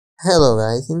Hello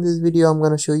guys, in this video I'm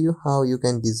gonna show you how you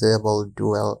can disable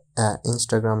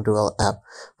Instagram dual app.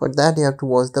 For that you have to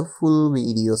watch the full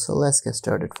video. So let's get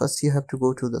started. First you have to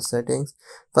go to the settings.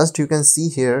 First you can see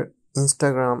here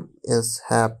Instagram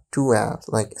have two apps,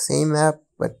 like same app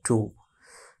but two,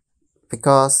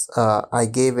 because I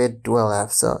gave it dual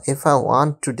app. So if I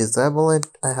want to disable it,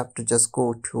 I have to just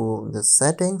go to the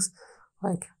settings,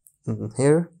 like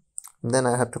here. Then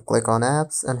I have to click on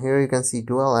apps, and here you can see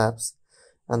dual apps,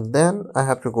 and then I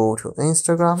have to go to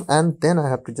Instagram, and then I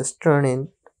have to just turn it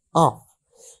off.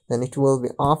 Then it will be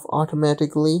off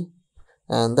automatically.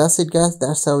 And that's it guys,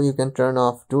 that's how you can turn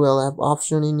off dual app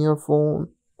option in your phone,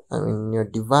 in your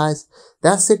device.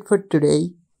 That's it for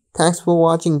today. Thanks for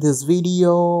watching this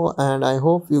video, and I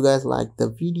hope you guys like the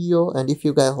video. And if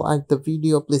you guys like the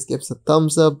video, please give us a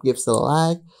thumbs up, give us a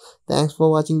like. Thanks for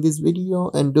watching this video,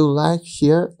 and do like,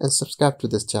 share and subscribe to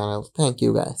this channel. Thank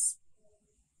you guys.